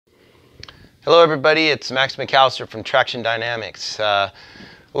Hello everybody, it's Max McAllister from Traxxion Dynamics.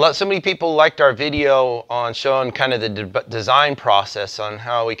 So many people liked our video on showing kind of the design process on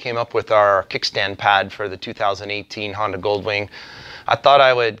how we came up with our kickstand pad for the 2018 Honda GoldWing. I thought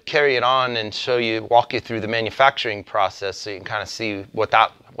I would carry it on and walk you through the manufacturing process so you can kind of see what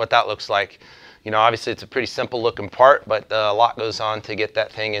that looks like. You know, obviously it's a pretty simple looking part, but a lot goes on to get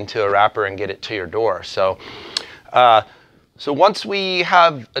that thing into a wrapper and get it to your door. So once we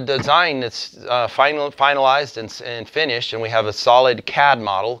have a design that's finalized and finished, and we have a solid CAD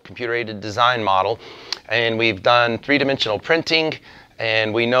model, computer-aided design model, and we've done three-dimensional printing,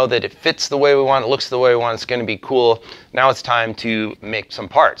 and we know that it fits the way we want, it looks the way we want, it's going to be cool, now it's time to make some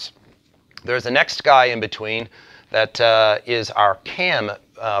parts. There's a next guy in between that is our CAM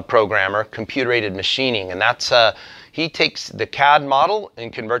programmer, computer-aided machining, and that's he takes the CAD model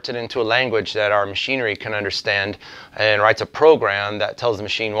and converts it into a language that our machinery can understand and writes a program that tells the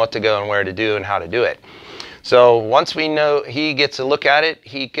machine what to go and where to do and how to do it. So once we know, he gets a look at it,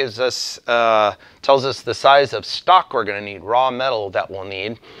 he gives us, tells us the size of stock we're going to need, raw metal that we'll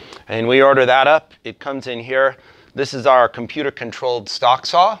need, and we order that up. It comes in here. This is our computer-controlled stock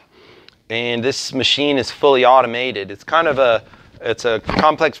saw, and this machine is fully automated. It's kind of it's a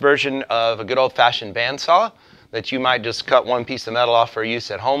complex version of a good old-fashioned bandsaw that you might just cut one piece of metal off for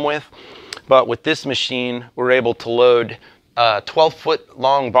use at home with. But with this machine, we're able to load 12-foot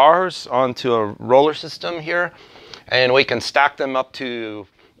long bars onto a roller system here, and we can stack them up to,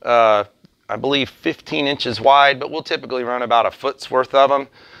 I believe, 15 inches wide, but we'll typically run about a foot's worth of them.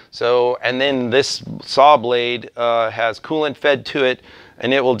 So, and then this saw blade has coolant fed to it,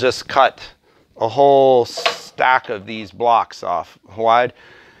 and it will just cut a whole stack of these blocks off wide.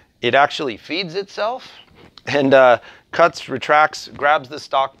 It actually feeds itself and cuts, retracts, grabs the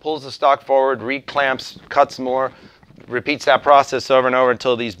stock, pulls the stock forward, reclamps, cuts more, repeats that process over and over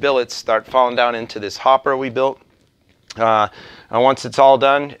until these billets start falling down into this hopper we built. And once it's all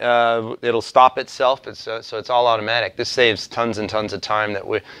done, it'll stop itself, so it's all automatic. This saves tons and tons of time that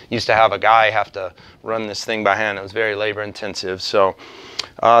we used to have a guy have to run this thing by hand. It was very labor intensive. So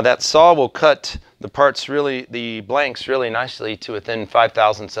that saw will cut the parts the blanks really nicely to within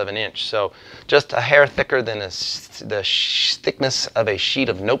 5/1000ths of an inch. So just a hair thicker than the thickness of a sheet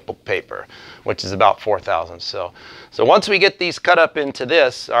of notebook paper, which is about 4/1000ths. So once we get these cut up into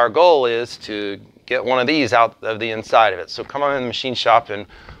this, our goal is to get one of these out of the inside of it. So come on in the machine shop and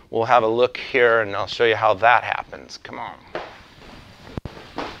we'll have a look here and I'll show you how that happens. Come on.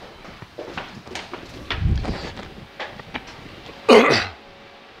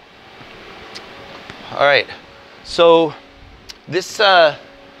 All right, so this,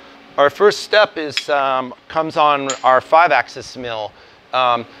 our first step is, comes on our 5-axis mill.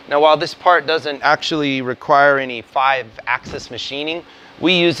 Now while this part doesn't actually require any 5-axis machining,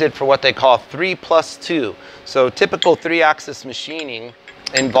 we use it for what they call 3+2. So typical 3-axis machining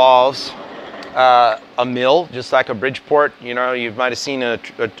involves a mill, just like a Bridgeport. You know, you might have seen a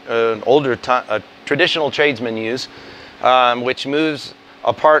traditional tradesman use, which moves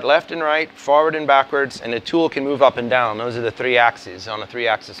a part left and right, forward and backwards, and the tool can move up and down. Those are the 3 axes on a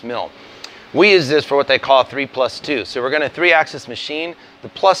 3-axis mill. We use this for what they call 3+2. So we're going to 3-axis machine. The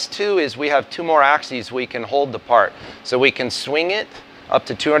 +2 is we have 2 more axes we can hold the part. So we can swing it up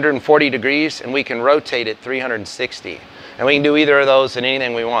to 240 degrees and we can rotate it 360. And we can do either of those in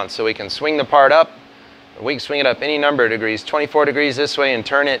anything we want. So we can swing the part up, or we can swing it up any number of degrees, 24 degrees this way and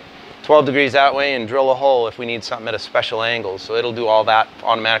turn it 12 degrees that way and drill a hole if we need something at a special angle. So it'll do all that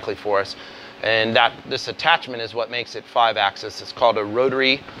automatically for us. And this attachment is what makes it 5-axis. It's called a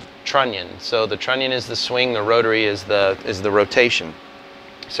rotary trunnion. So the trunnion is the swing, the rotary is the rotation.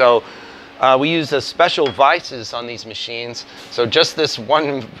 So we use special vices on these machines. So just this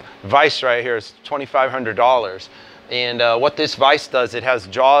one vise right here is $2,500. And what this vise does, it has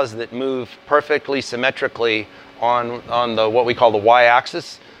jaws that move perfectly symmetrically on the what we call the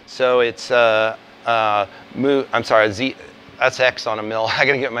y-axis. So it's I'm sorry, Z, that's X on a mill. I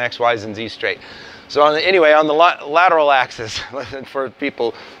gotta get my X, Y's, and Z straight. So anyway, on the lateral axis, for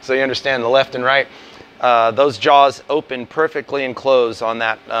people, so you understand the left and right, those jaws open perfectly and close on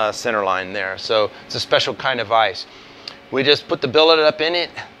that center line there. So it's a special kind of vise. We just put the billet up in it,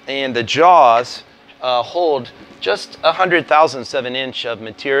 and the jaws hold just 100,000ths of an inch of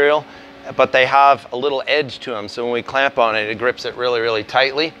material, but they have a little edge to them. So when we clamp on it, it grips it really, really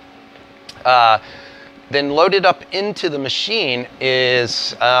tightly. Then loaded up into the machine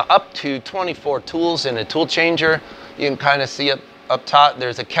is up to 24 tools in a tool changer. You can kind of see up top,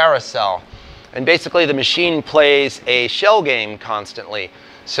 there's a carousel. And basically the machine plays a shell game constantly.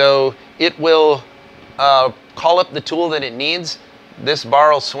 So it will call up the tool that it needs, this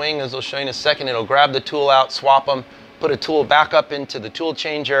bar will swing, as I'll show you in a second. It'll grab the tool out, swap them, put a tool back up into the tool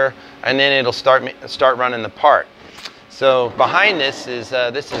changer, and then it'll start running the part. So behind this is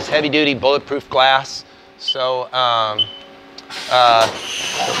heavy duty bulletproof glass. So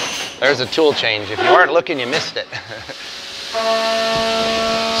there's a tool change. If you weren't looking, you missed it.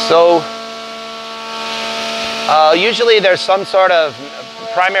 So usually there's some sort of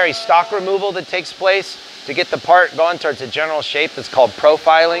primary stock removal that takes place to get the part going towards a general shape that's called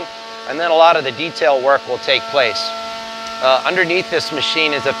profiling, and then a lot of the detail work will take place. Underneath this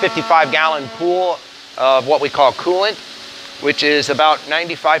machine is a 55-gallon pool of what we call coolant, which is about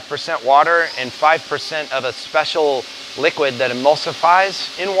 95% water and 5% of a special liquid that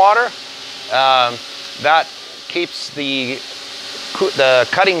emulsifies in water. That keeps the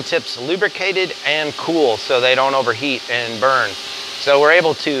cutting tips lubricated and cool so they don't overheat and burn. So we're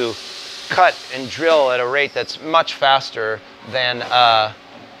able to cut and drill at a rate that's much faster than,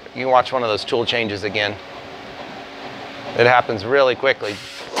 you can watch one of those tool changes again. It happens really quickly.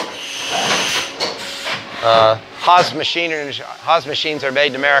 Haas machines are made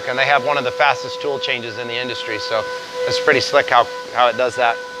in America, and they have one of the fastest tool changes in the industry, so it's pretty slick how it does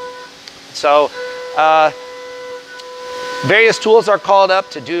that. So various tools are called up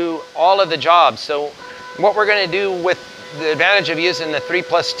to do all of the jobs. So what we're going to do with the advantage of using the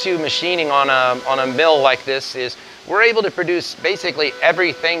 3+2 machining on a mill like this is we're able to produce basically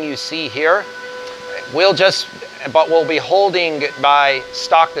everything you see here. But we'll be holding by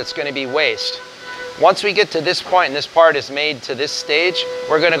stock that's going to be waste. Once we get to this point and this part is made to this stage,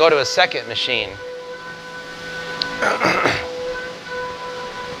 we're going to go to a second machine.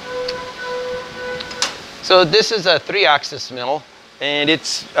 So this is a 3-axis mill, and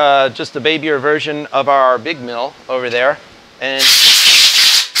it's just a babyer version of our big mill over there. And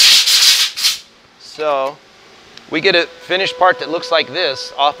so we get a finished part that looks like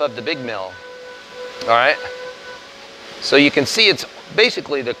this off of the big mill. All right. So you can see it's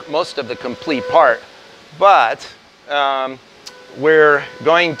basically most of the complete part, but we're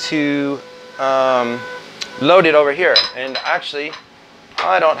going to load it over here. And actually,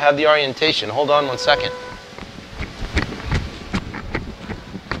 I don't have the orientation. Hold on one second.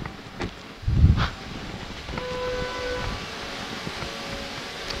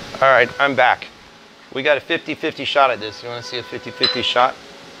 All right, I'm back. We got a 50-50 shot at this. You want to see a 50-50 shot?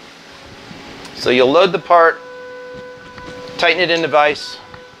 So you'll load the part, tighten it in the vise,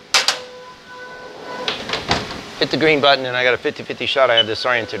 hit the green button, and I got a 50-50 shot. I have this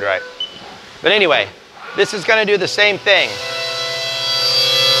oriented right. But anyway, this is going to do the same thing.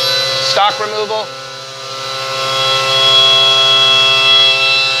 Stock removal.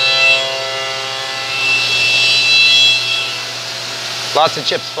 Lots of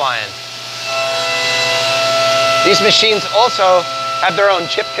chips flying. These machines also have their own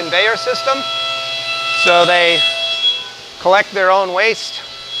chip conveyor system. So they collect their own waste,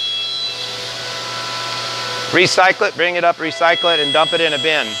 recycle it, bring it up, recycle it, and dump it in a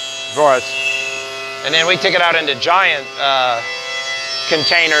bin for us. And then we take it out into giant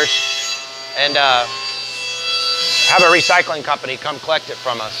containers and have a recycling company come collect it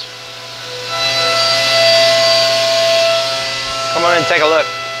from us. Come on and take a look.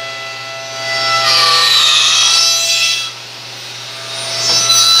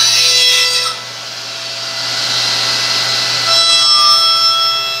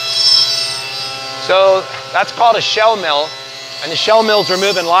 So that's called a shell mill, and the shell mill's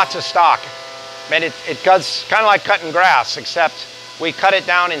removing lots of stock. And it does kind of like cutting grass, except we cut it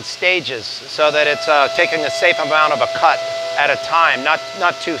down in stages so that it's taking a safe amount of a cut at a time, not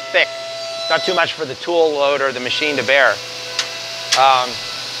too thick, not too much for the tool load or the machine to bear.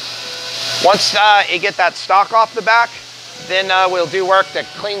 Once you get that stock off the back, then we'll do work that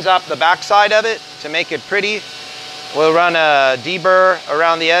cleans up the back side of it to make it pretty. We'll run a deburr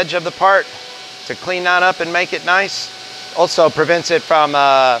around the edge of the part to clean that up and make it nice. Also prevents it from,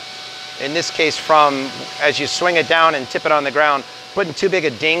 in this case, from as you swing it down and tip it on the ground, putting too big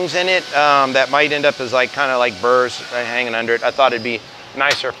of dings in it that might end up as kind of like burrs hanging under it. I thought it'd be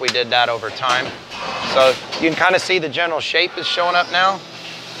nicer if we did that over time. So you can kind of see the general shape is showing up now.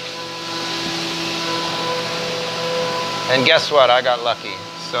 And guess what? I got lucky.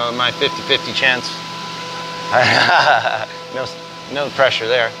 So my 50-50 chance. No pressure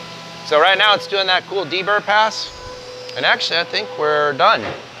there. So right now it's doing that cool deburr pass. And actually I think we're done.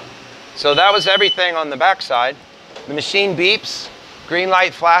 So that was everything on the back side. The machine beeps, green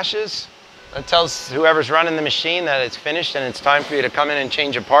light flashes. That tells whoever's running the machine that it's finished and it's time for you to come in and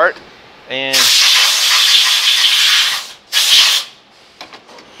change a part. And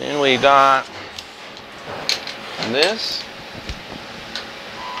then we got this.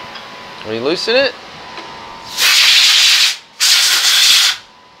 We loosen it.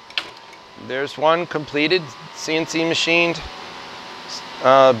 There's one completed CNC machined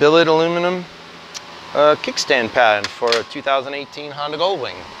billet aluminum kickstand pad for a 2018 Honda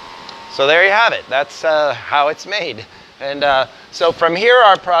GoldWing. So there you have it. That's how it's made. And so from here,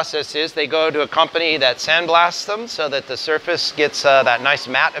 our process is they go to a company that sandblasts them so that the surface gets that nice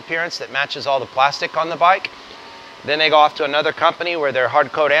matte appearance that matches all the plastic on the bike. Then they go off to another company where they're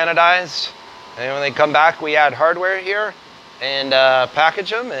hard coat anodized. And when they come back, we add hardware here and package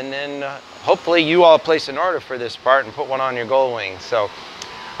them. And then hopefully you all place an order for this part and put one on your GoldWing. So,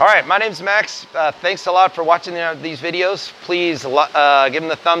 all right, my name's Max. Thanks a lot for watching these videos. Please give them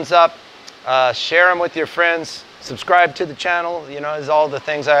the thumbs up, share them with your friends, subscribe to the channel. You know, is all the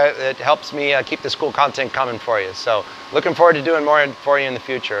things that helps me keep this cool content coming for you. So looking forward to doing more for you in the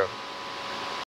future.